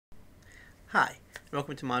Hi, and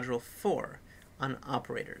welcome to Module 4 on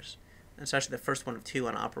operators. And it's actually the first one of two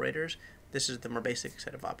on operators. This is the more basic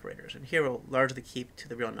set of operators, and here we'll largely keep to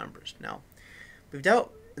the real numbers. Now, we've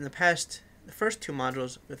dealt in the past, the first two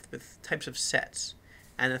modules with types of sets,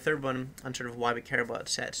 and the third one on sort of why we care about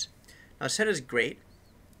sets. Now, a set is great,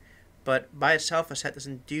 but by itself, a set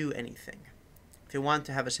doesn't do anything. If you want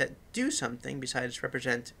to have a set do something besides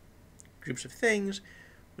represent groups of things,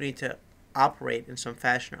 we need to operate in some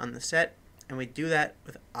fashion on the set, and we do that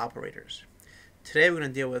with operators. Today we're going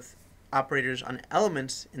to deal with operators on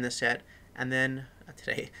elements in the set, and then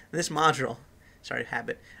this module,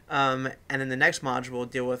 and then the next module we'll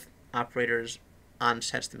deal with operators on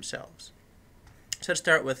sets themselves. So let's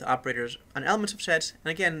start with operators on elements of sets,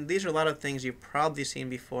 and again, these are a lot of things you've probably seen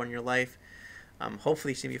before in your life,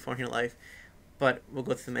 hopefully seen before in your life, but we'll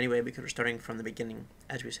go through them anyway because we're starting from the beginning,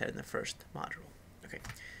 as we said in the first module. Okay,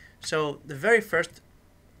 so the very first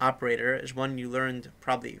operator is one you learned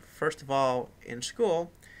probably first of all in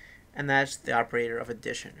school, and that's the operator of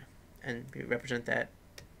addition, and we represent that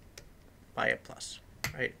by a plus,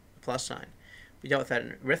 right? A plus sign. We dealt with that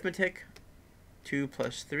in arithmetic. 2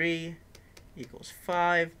 plus 3 equals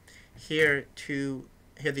 5. Here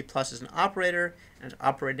the plus is an operator, and it's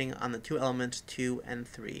operating on the two elements 2 and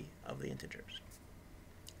 3 of the integers.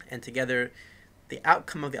 And together, the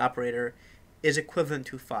outcome of the operator is equivalent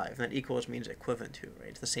to 5. And that equals means equivalent to, right?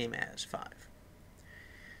 It's the same as 5.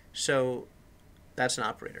 So that's an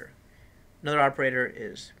operator. Another operator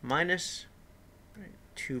is minus. Right?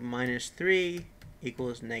 2 minus 3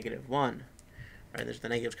 equals negative 1. Right? There's the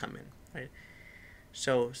negatives come in. Right?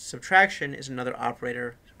 So subtraction is another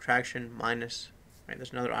operator. Subtraction, minus. Right?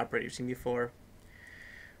 There's another operator you've seen before.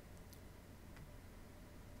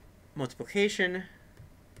 Multiplication.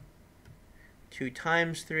 2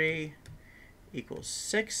 times 3 equals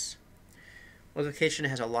 6. Multiplication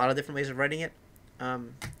has a lot of different ways of writing it.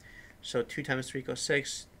 So 2 times 3 equals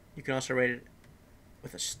 6. You can also write it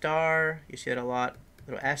with a star. You see that a lot.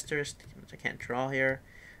 Little asterisk, which I can't draw here.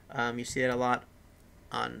 You see that a lot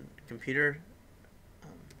on computer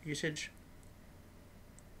usage.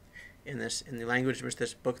 In the language in which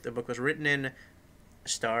the book was written in, a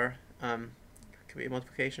star could be a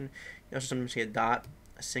multiplication. You also sometimes see a dot,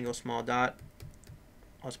 a single small dot.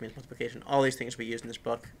 Also means multiplication. All these things we use in this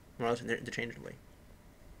book more or less interchangeably.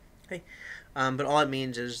 Okay, but all it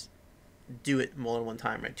means is do it more than one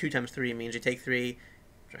time, right? 2 times 3 means you take 3,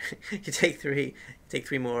 you take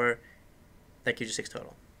 3 more, that gives you 6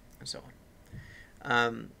 total, and so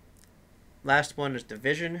on. Last one is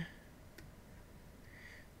division.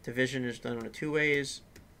 Division is done in 2 ways.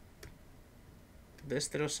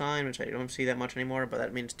 This little sign, which I don't see that much anymore, but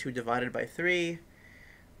that means 2 divided by 3.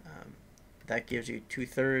 That gives you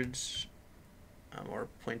 2/3, or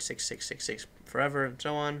 0.6666 forever, and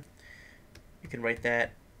so on. You can write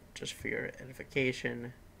that just for your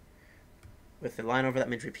edification. With the line over, that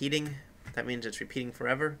means repeating. That means it's repeating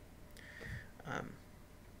forever.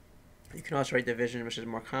 You can also write division, which is the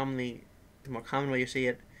more common way you see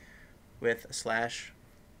it, with a slash.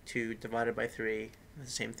 2 divided by 3. It's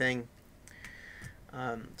the same thing.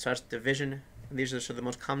 So that's division. And these are sort of the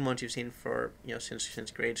most common ones you've seen for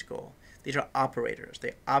since grade school. These are operators.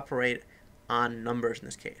 They operate on numbers in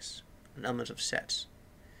this case, on elements of sets.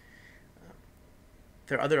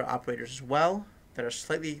 There are other operators as well that are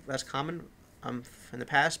slightly less common in the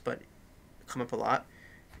past, but come up a lot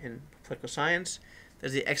in political science.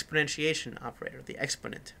 There's the exponentiation operator, the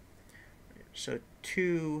exponent. So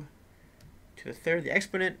 2 to the third. The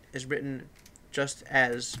exponent is written just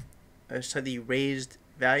as a slightly raised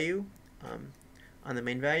value on the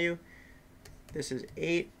main value. This is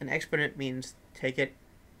 8. An exponent means take it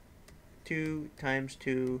 2 times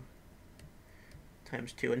 2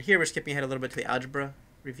 times 2. And here we're skipping ahead a little bit to the algebra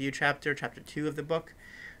review chapter 2 of the book,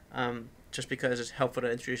 just because it's helpful to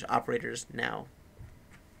introduce operators now.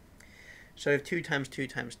 So if 2 times 2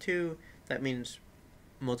 times 2, that means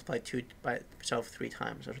multiply 2 by itself 3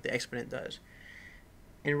 times. That's what the exponent does.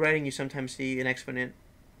 In writing, you sometimes see an exponent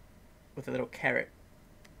with a little caret.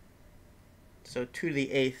 So 2 to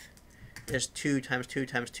the 8th is 2 times 2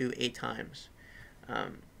 times 2, 8 times.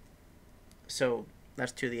 So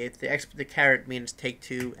that's 2 to the 8th. The caret means take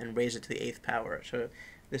 2 and raise it to the 8th power. So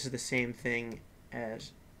this is the same thing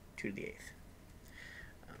as 2 to the 8th.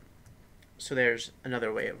 So there's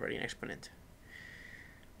another way of writing an exponent.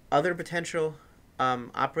 Other potential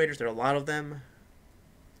operators, there are a lot of them.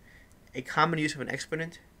 A common use of an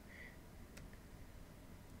exponent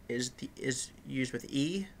is used with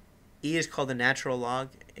e. E is called the natural log.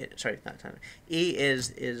 E is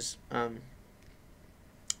it's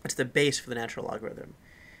the base for the natural logarithm.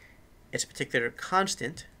 It's a particular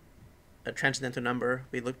constant a transcendental number.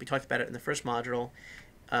 We talked about it in the first module,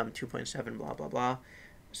 2.7 blah blah blah.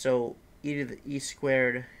 So e to the e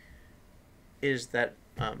squared is that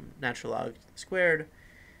natural log squared.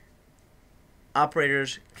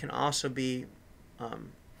 Operators can also be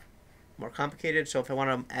more complicated. So if I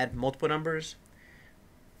want to add multiple numbers,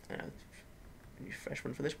 fresh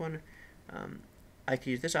one for this one, I could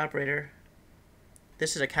use this operator.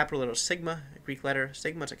 This is a capital letter sigma, a Greek letter.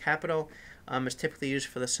 Sigma is a capital. It's typically used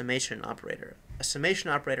for the summation operator. A summation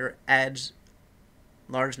operator adds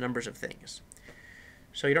large numbers of things.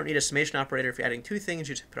 So you don't need a summation operator if you're adding two things.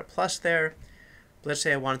 You just put a plus there. But let's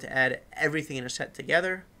say I wanted to add everything in a set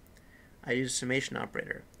together. I use a summation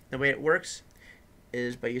operator. The way it works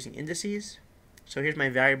is by using indices. So here's my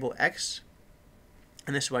variable x,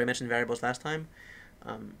 and this is why I mentioned variables last time.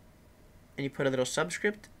 And you put a little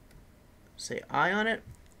subscript, say I on it.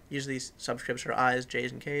 Usually subscripts are i's,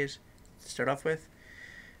 j's, and k's to start off with.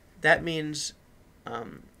 That means a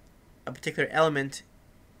particular element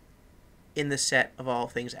in the set of all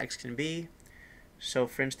things x can be. So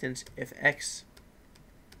for instance, if x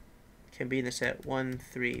can be in the set 1,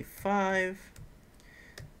 3, 5,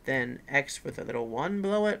 then x with a little 1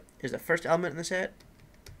 below it is the first element in the set,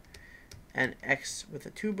 and x with a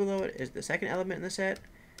 2 below it is the second element in the set,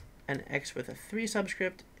 and x with a 3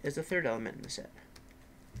 subscript is the third element in the set.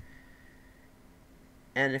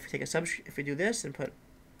 And if we take if we do this and put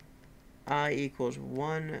I equals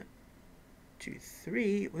 1, 2,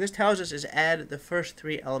 3, what this tells us is add the first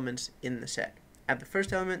 3 elements in the set. Add the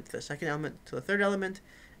first element to the second element to the third element,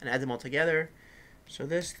 and add them all together. So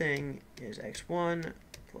this thing is x1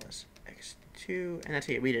 plus x2, and that's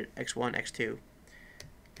how you read it, x1, x2,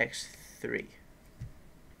 x3.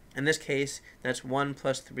 In this case, that's 1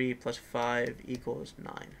 plus 3 plus 5 equals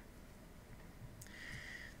 9.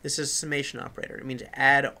 This is a summation operator. It means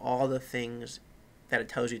add all the things that it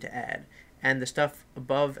tells you to add. And the stuff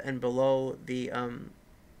above and below the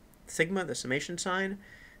sigma, the summation sign,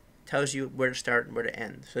 tells you where to start and where to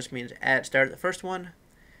end. So this means start at the first one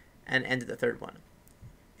and end at the third one.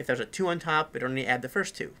 If there's a 2 on top, we'd only add the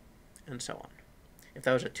first 2, and so on. If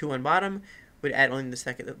there was a 2 on bottom, we'd add only the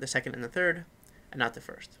second and the third, and not the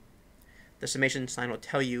first. The summation sign will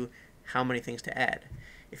tell you how many things to add.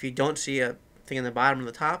 If you don't see a thing in the bottom or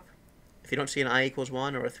the top, if you don't see an I equals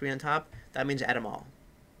 1 or a 3 on top, that means add them all.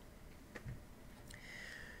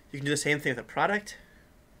 You can do the same thing with a product.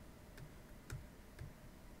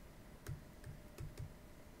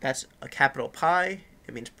 That's a capital pi.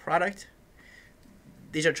 It means product.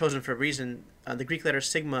 These are chosen for a reason. The Greek letter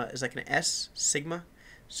sigma is like an S, sigma.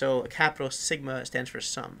 So a capital sigma stands for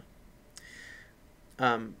sum.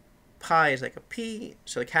 Pi is like a P,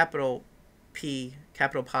 so the capital P,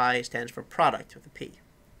 capital pi stands for product with a P.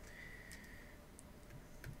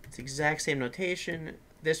 It's the exact same notation.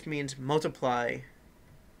 This means multiply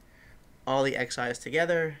all the xi's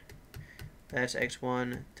together. That's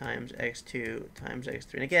x1 times x2 times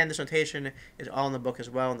x3. And again, this notation is all in the book as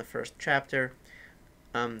well in the first chapter.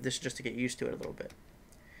 This is just to get used to it a little bit.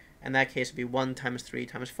 In that case, it would be 1 times 3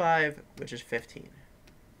 times 5, which is 15.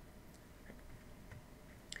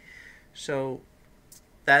 So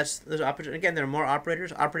that's those operators. Again, there are more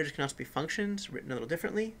operators. Operators can also be functions written a little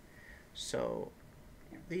differently. So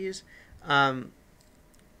these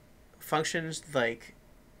functions like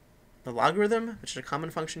the logarithm, which is a common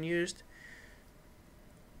function used.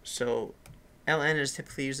 So ln is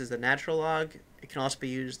typically used as the natural log. It can also be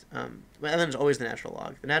used, well, ln is always the natural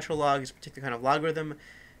log. The natural log is a particular kind of logarithm.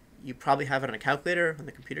 You probably have it on a calculator, on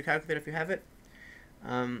the computer calculator if you have it.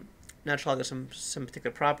 Natural log has some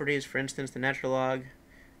particular properties. For instance, the natural log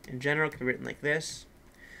in general can be written like this.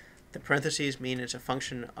 The parentheses mean it's a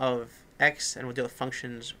function of x, and we'll deal with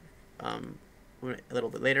functions a little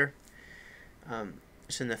bit later.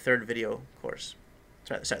 It's in the third video course.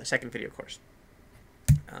 Sorry, the second video course.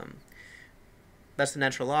 That's the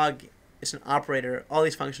natural log. It's an operator. All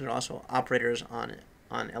these functions are also operators on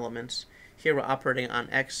elements. Here we're operating on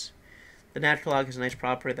x. The natural log is a nice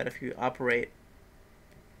property that if you operate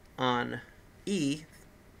on e,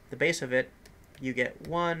 the base of it, you get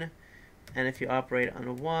 1, and if you operate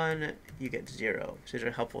on 1, you get 0. So these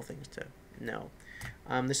are helpful things to know.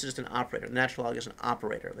 This is just an operator. The natural log is an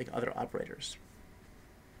operator, like other operators.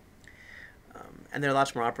 And there are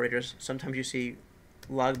lots more operators. Sometimes you see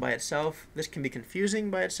log by itself. This can be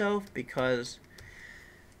confusing by itself because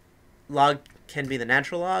log can be the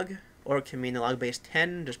natural log, or it can mean the log base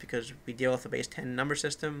 10, just because we deal with the base 10 number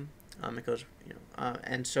system. It goes,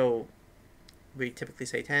 and so we typically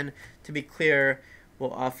say 10. To be clear,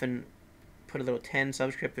 we'll often put a little 10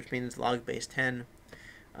 subscript, which means log base 10.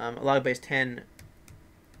 A log base 10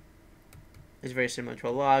 is very similar to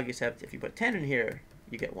a log, except if you put 10 in here,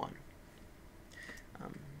 you get 1.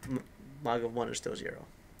 Log of 1 is still 0.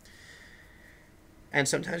 And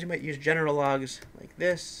sometimes you might use general logs like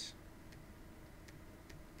this.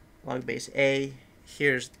 Log base A.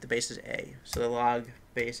 Here's the base is A. So the log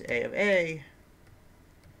base A of A,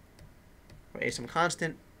 or A some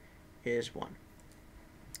constant, is 1.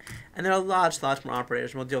 And there are lots more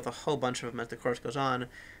operators, and we'll deal with a whole bunch of them as the course goes on.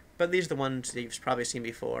 But these are the ones that you've probably seen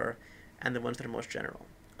before, and the ones that are most general,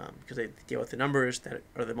 because they deal with the numbers that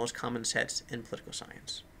are the most common sets in political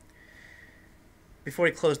science. Before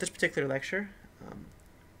we close this particular lecture,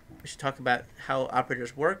 we should talk about how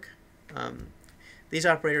operators work. These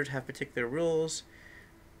operators have particular rules.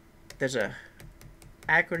 There's a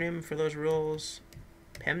acronym for those rules,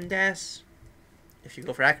 PEMDAS. If you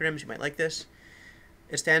go for acronyms, you might like this.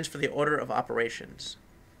 It stands for the order of operations.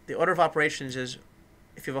 The order of operations is,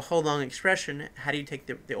 if you have a whole long expression, how do you take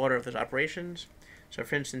the order of those operations? So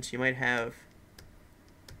for instance, you might have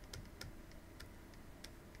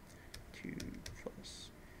 2 plus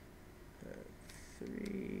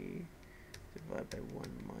 3 divided by 1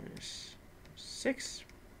 minus 6.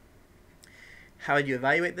 How would you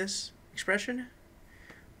evaluate this expression?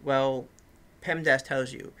 Well, PEMDAS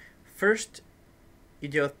tells you, first, you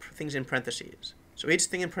deal with things in parentheses. So each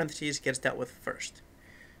thing in parentheses gets dealt with first.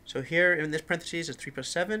 So here in this parentheses is 3 plus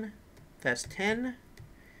 7, that's 10.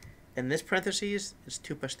 In this parentheses is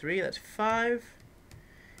 2 plus 3, that's 5.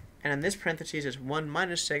 And in this parentheses is 1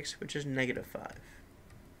 minus 6, which is negative 5.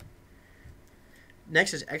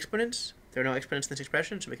 Next is exponents. There are no exponents in this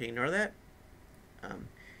expression, so we can ignore that.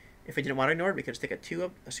 If we didn't want to ignore it, we could stick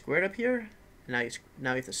a squared up here. And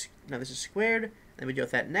now this is squared, and then we deal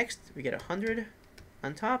with that next. We get 100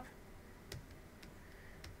 on top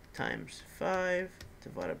times 5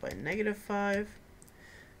 divided by negative 5.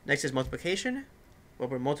 Next is multiplication. Well,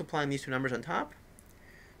 we're multiplying these two numbers on top.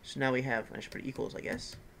 So now we have, I should put equals, I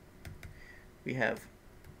guess. We have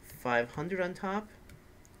 500 on top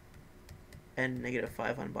and negative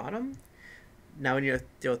 5 on bottom. Now we need to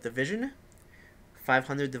deal with division.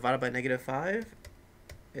 500 divided by negative 5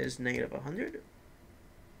 is negative 100.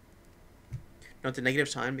 Note the negative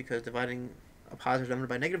sign because dividing a positive number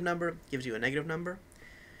by a negative number gives you a negative number.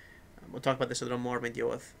 We'll talk about this a little more when we deal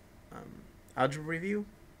with algebra review.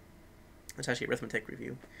 It's actually arithmetic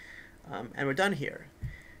review. And we're done here.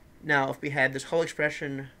 Now, if we had this whole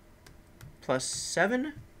expression plus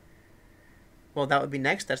 7, well, that would be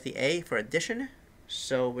next. That's the A for addition.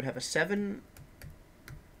 So we'd have a 7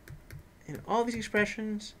 in all these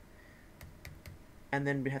expressions. And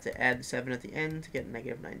then we'd have to add the 7 at the end to get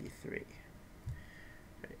negative 93.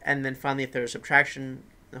 And then finally, if there's subtraction,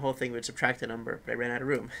 the whole thing would subtract a number, but I ran out of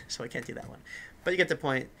room, so I can't do that one. But you get the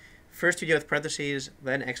point. First you deal with parentheses,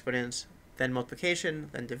 then exponents, then multiplication,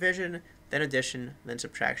 then division, then addition, then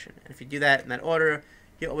subtraction. And if you do that in that order,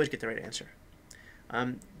 you always get the right answer.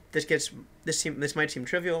 This might seem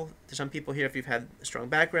trivial to some people here if you've had a strong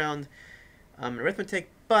background in arithmetic,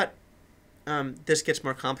 but this gets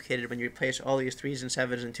more complicated when you replace all these 3s and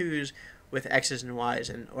 7s and 2s with x's and y's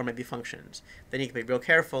or maybe functions. Then you can be real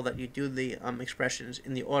careful that you do the expressions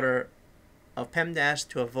in the order of PEMDAS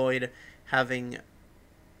to avoid having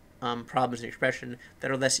problems in the expression that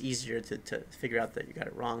are less easier to figure out that you got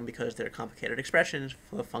it wrong because they're complicated expressions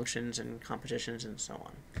full of functions and compositions and so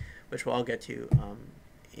on, which we'll all get to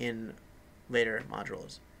in later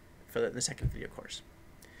modules for the second video course.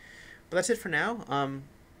 But that's it for now.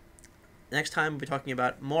 Next time we'll be talking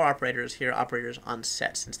about more operators, here operators on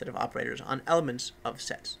sets instead of operators on elements of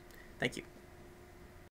sets. Thank you.